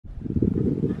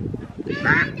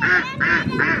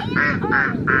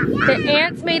The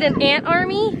ants made an ant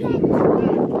army? Mom,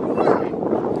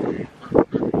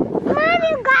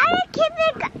 you gotta keep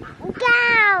it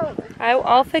down.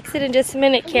 I'll fix it in just a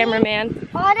minute, cameraman.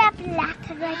 All that black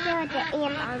right there with the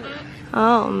ant army.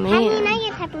 Oh, man.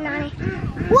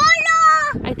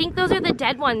 Voila! I think those are the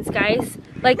dead ones, guys.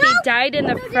 Like they died in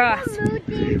the frost.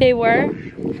 They were?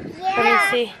 Yeah. Let me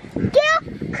see. They're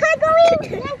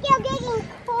getting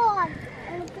cold.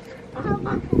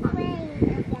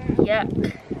 Yuck.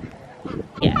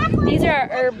 Yeah, these are our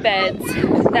herb beds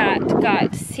that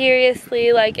got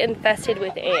seriously like infested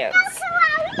with ants.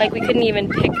 Like we couldn't even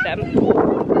pick them.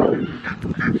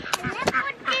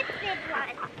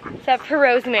 Except for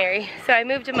rosemary. So I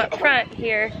moved them up front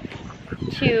here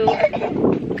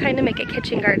to kind of make a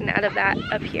kitchen garden out of that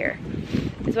up here.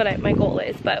 Is what my goal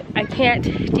is, but I can't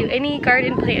do any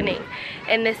garden planting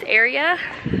in this area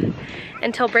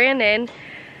until Brandon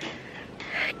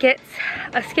gets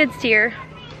a skid steer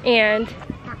and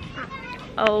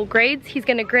grades. He's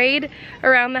gonna grade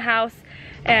around the house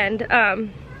and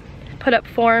put up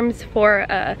forms for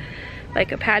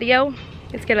like a patio.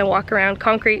 It's gonna walk around,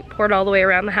 concrete poured all the way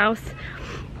around the house.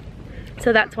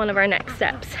 So that's one of our next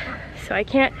steps. So I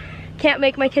can't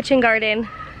make my kitchen garden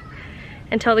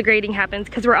until the grading happens,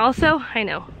 because we're also, I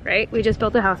know, right? We just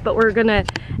built a house, but we're gonna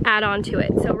add on to it.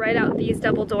 So right out these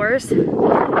double doors,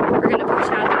 we're gonna push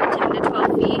out about 10 to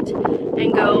 12 feet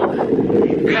and go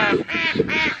from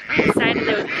the side of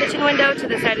the kitchen window to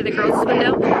the side of the girls'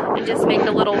 window and just make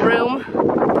a little room,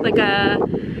 like a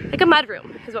mud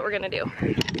room is what we're gonna do.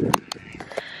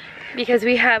 Because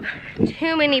we have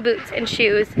too many boots and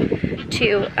shoes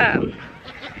to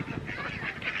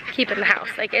keep in the house.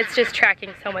 Like it's just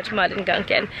tracking so much mud and gunk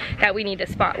in that we need a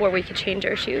spot where we could change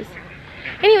our shoes.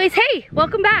 Anyways, hey,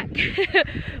 welcome back.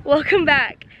 Welcome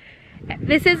back.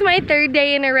 This is my 3rd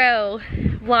day in a row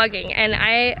vlogging, and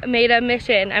I made a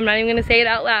mission, I'm not even gonna say it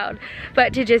out loud,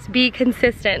 but to just be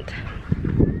consistent,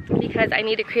 because I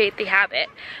need to create the habit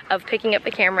of picking up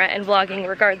the camera and vlogging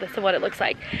regardless of what it looks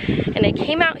like. And I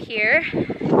came out here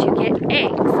to get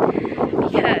eggs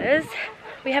because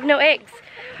we have no eggs.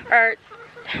 Our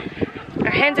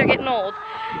hens are getting old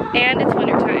and it's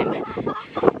winter time,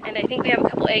 and I think we have a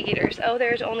couple egg eaters. Oh,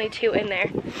 there's only 2 in there.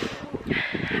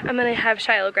 I'm gonna have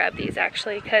Shiloh grab these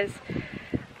actually, because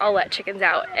I'll let chickens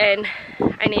out, and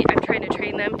I'm trying to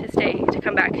train them to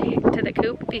come back to the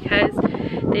coop, because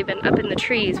they've been up in the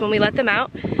trees when we let them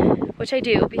out, which I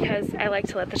do because I like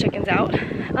to let the chickens out.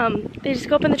 They just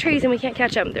go up in the trees and we can't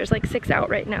catch them. There's like 6 out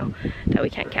right now that we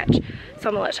can't catch. So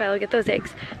I'm gonna let Shiloh get those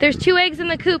eggs. There's 2 eggs in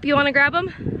the coop. You wanna grab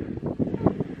them?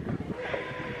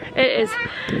 It is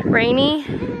rainy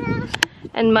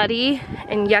and muddy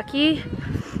and yucky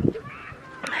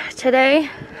today.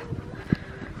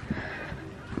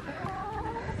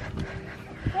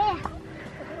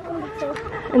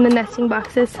 In the nesting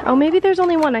boxes. Oh, maybe there's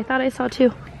only 1. I thought I saw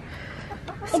 2.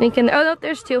 Sneak in there. Oh, no,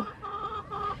 there's 2.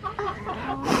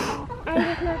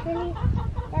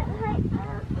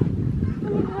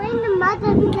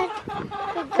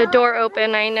 The door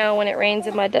open. I know when it rains,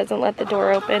 the mud doesn't let the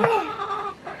door open.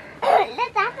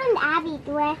 That's when Abby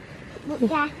door.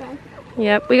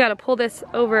 Yep, we gotta pull this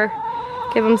over,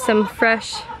 give them some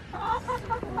fresh.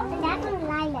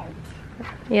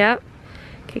 Yep.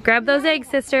 Okay, grab those eggs,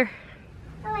 sister.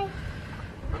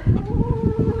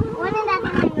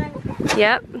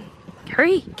 Yep.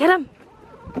 Hurry, get them.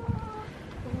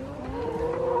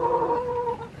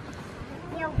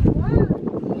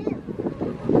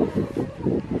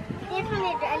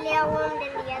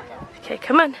 Okay,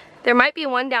 come on. There might be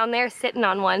one down there sitting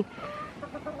on one.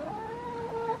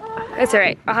 That's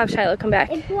alright. I'll have Shiloh come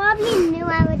back. It probably knew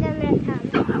I was on that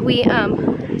time. We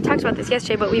talked about this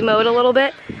yesterday, but we mowed a little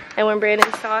bit, and when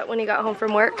Brandon saw it when he got home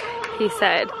from work, he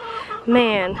said,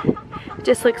 man, it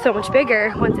just looks so much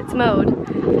bigger once it's mowed.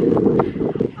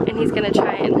 And he's gonna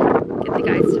try and get the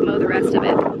guys to mow the rest of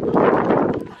it.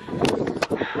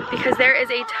 Because there is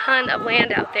a ton of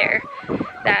land out there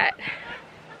that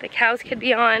the cows could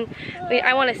be on.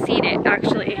 I want to seed it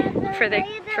actually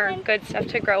for good stuff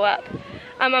to grow up.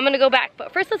 I'm gonna go back,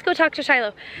 but first let's go talk to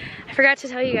Shiloh. I forgot to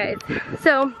tell you guys.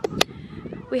 So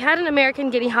we had an American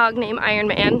guinea hog named Iron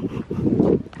Man,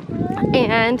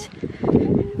 and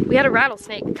we had a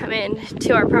rattlesnake come in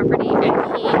to our property, and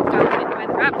he got bitten by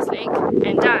the rattlesnake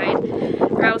and died. The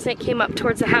rattlesnake came up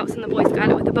towards the house, and the boys got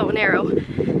it with a bow and arrow.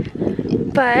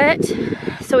 But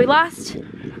so we lost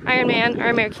Iron Man, our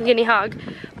American guinea hog,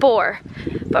 boar.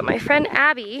 But my friend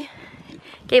Abby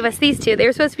gave us these 2. They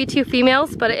were supposed to be 2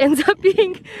 females, but it ends up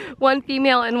being 1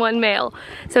 female and 1 male.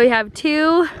 So we have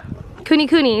 2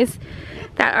 coonies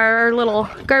that are our little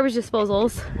garbage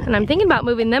disposals, and I'm thinking about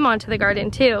moving them onto the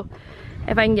garden too,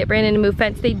 if I can get Brandon to move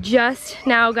fence. They just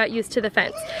now got used to the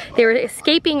fence. They were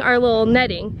escaping our little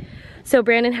netting, so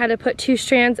Brandon had to put 2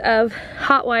 strands of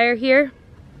hot wire here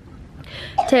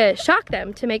to shock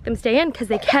them, to make them stay in, because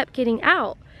they kept getting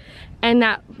out. And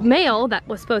that male, that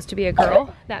was supposed to be a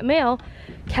girl, that male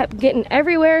kept getting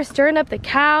everywhere, stirring up the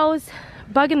cows,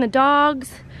 bugging the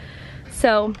dogs.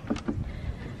 So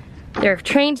they're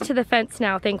trained to the fence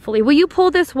now, thankfully. Will you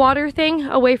pull this water thing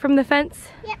away from the fence?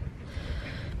 Yep.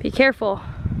 Be careful.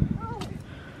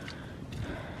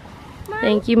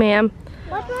 Thank you, ma'am.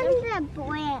 What one's the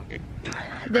boy?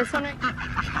 This one?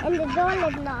 And the door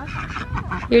is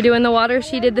locked. You're doing the water,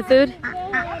 she did the food?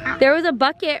 There was a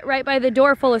bucket right by the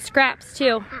door full of scraps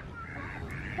too.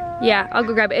 Yeah, I'll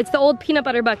go grab it. It's the old peanut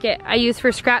butter bucket I use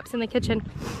for scraps in the kitchen.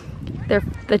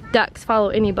 The ducks follow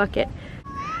any bucket.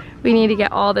 We need to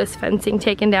get all this fencing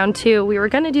taken down too. We were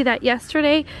gonna do that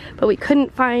yesterday, but we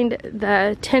couldn't find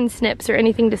the tin snips or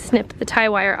anything to snip the tie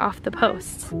wire off the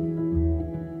posts.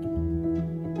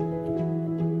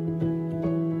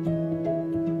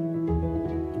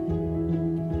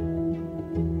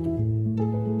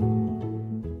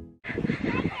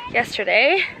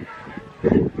 Yesterday,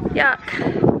 yuck.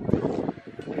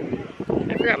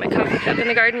 I forgot my coffee cup in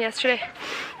the garden yesterday.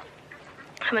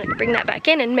 I'm gonna bring that back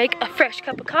in and make a fresh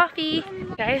cup of coffee,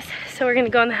 guys. So we're gonna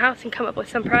go in the house and come up with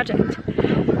some project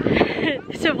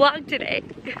to vlog today.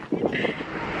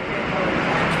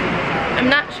 I'm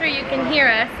not sure you can hear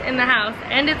us in the house,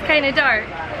 and it's kind of dark,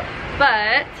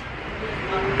 but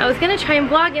I was gonna try and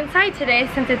vlog inside today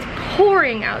since it's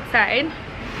pouring outside.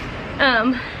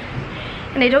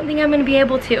 And I don't think I'm gonna be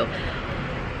able to.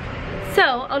 So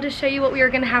I'll just show you what we were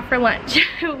gonna have for lunch,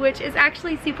 which is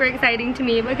actually super exciting to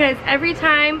me because every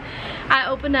time I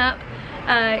open up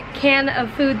a can of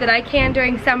food that I can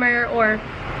during summer or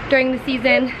during the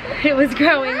season it was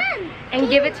growing and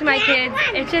give it to my kids,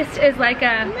 it just is like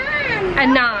a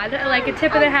nod, like a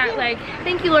tip of the hat, like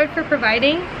thank you Lord for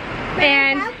providing,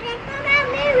 and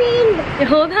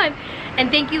hold on,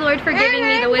 and thank you Lord for giving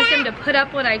me the wisdom to put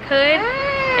up what I could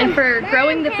and for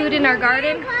growing the food in our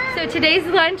garden. So today's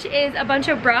lunch is a bunch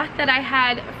of broth that I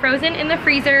had frozen in the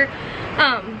freezer.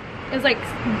 It was like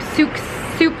soup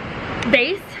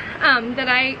base that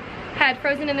I had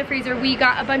frozen in the freezer. We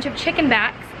got a bunch of chicken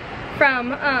backs from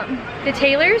the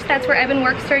Taylors. That's where Evan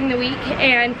works during the week,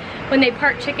 and when they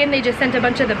part chicken they just sent a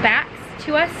bunch of the backs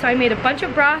to us. So I made a bunch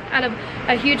of broth out of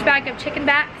a huge bag of chicken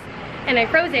backs and I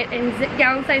froze it in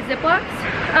gallon-sized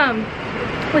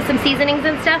Ziplocs with some seasonings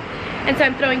and stuff. And so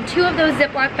I'm throwing 2 of those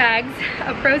Ziploc bags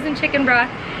of frozen chicken broth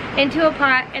into a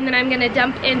pot, and then I'm gonna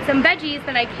dump in some veggies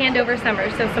that I canned over summer.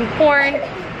 So some corn,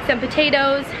 some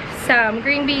potatoes, some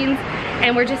green beans,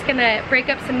 and we're just gonna break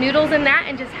up some noodles in that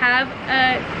and just have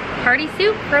a hearty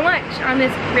soup for lunch on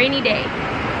this rainy day.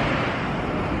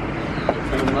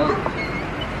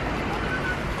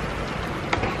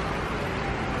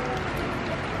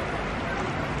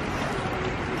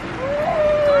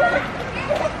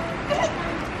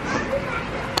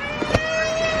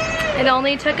 It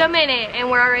only took a minute and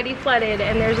we're already flooded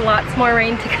and there's lots more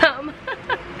rain to come.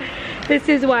 This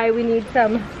is why we need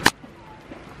some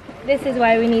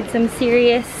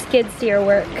serious skid steer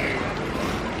work.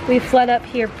 We flood up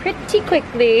here pretty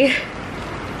quickly.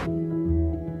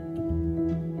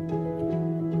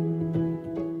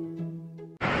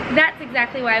 That's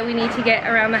exactly why we need to get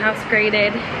around the house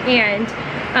graded and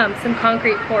some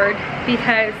concrete poured,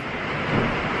 because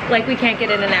like we can't get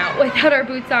in and out without our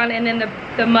boots on, and then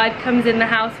the mud comes in the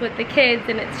house with the kids,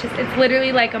 and it's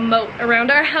literally like a moat around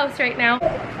our house right now.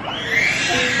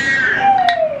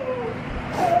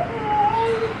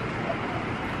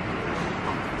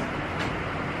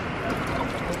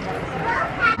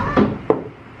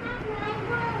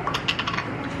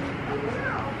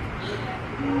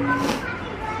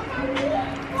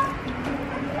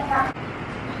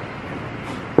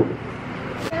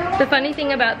 The funny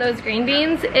thing about those green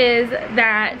beans is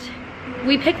that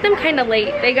we picked them kind of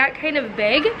late. They got kind of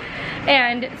big,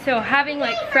 and so having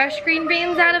like fresh green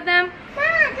beans out of them,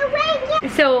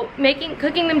 so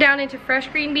cooking them down into fresh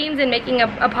green beans and making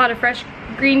a pot of fresh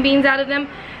green beans out of them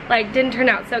like didn't turn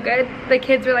out so good. The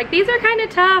kids were like, these are kind of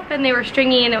tough, and they were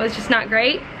stringy and it was just not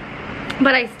great.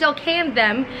 But I still canned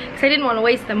them because I didn't want to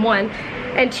waste them, 1.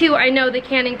 And 2, I know the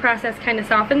canning process kind of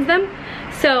softens them.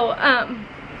 So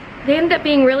they ended up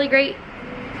being really great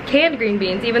canned green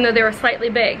beans, even though they were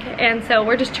slightly big. And so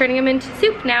we're just turning them into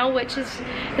soup now, which is,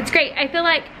 it's great. I feel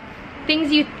like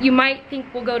things you might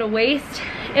think will go to waste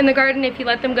in the garden if you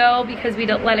let them go, because we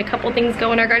don't let a couple things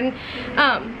go in our garden.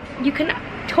 You can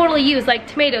totally use, like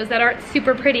tomatoes that aren't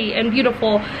super pretty and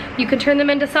beautiful. You can turn them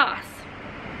into sauce.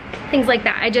 Things like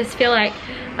that. I just feel like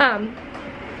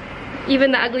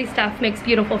even the ugly stuff makes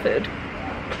beautiful food.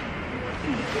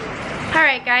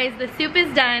 Alright guys, the soup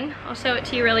is done. I'll show it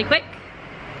to you really quick.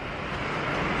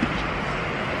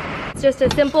 It's just a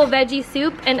simple veggie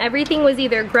soup, and everything was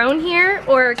either grown here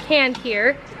or canned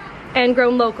here and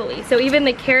grown locally. So even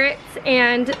the carrots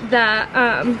and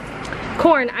the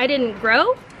corn I didn't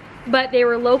grow, but they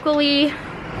were locally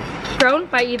grown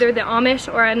by either the Amish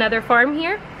or another farm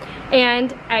here,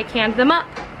 and I canned them up.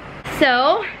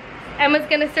 So Emma's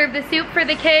gonna serve the soup for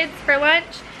the kids for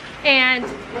lunch, and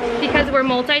because we're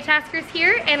multitaskers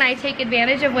here and I take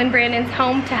advantage of when Brandon's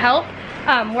home to help,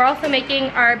 we're also making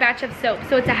our batch of soap.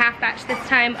 So it's a half batch this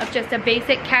time of just a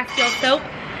basic Castile soap.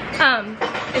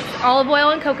 It's olive oil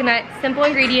and coconut, simple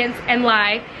ingredients, and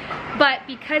lye. But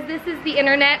because this is the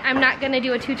internet, I'm not gonna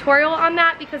do a tutorial on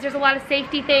that because there's a lot of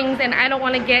safety things and I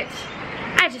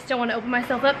just don't wanna open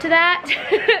myself up to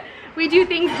that. We do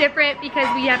things different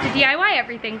because we have to DIY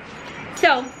everything.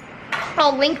 So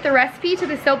I'll link the recipe to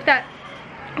the soap that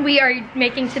we are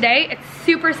making today. It's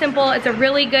super simple. It's a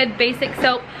really good basic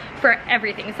soap for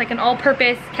everything. It's like an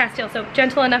all-purpose Castile soap.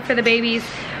 Gentle enough for the babies,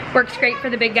 works great for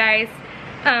the big guys.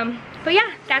 But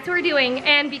yeah, that's what we're doing.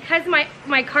 And because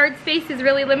my card space is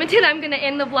really limited, I'm gonna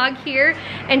end the vlog here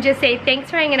and just say thanks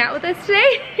for hanging out with us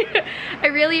today. I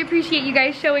really appreciate you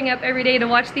guys showing up every day to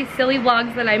watch these silly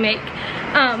vlogs that I make.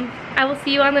 I will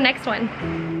see you on the next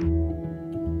one.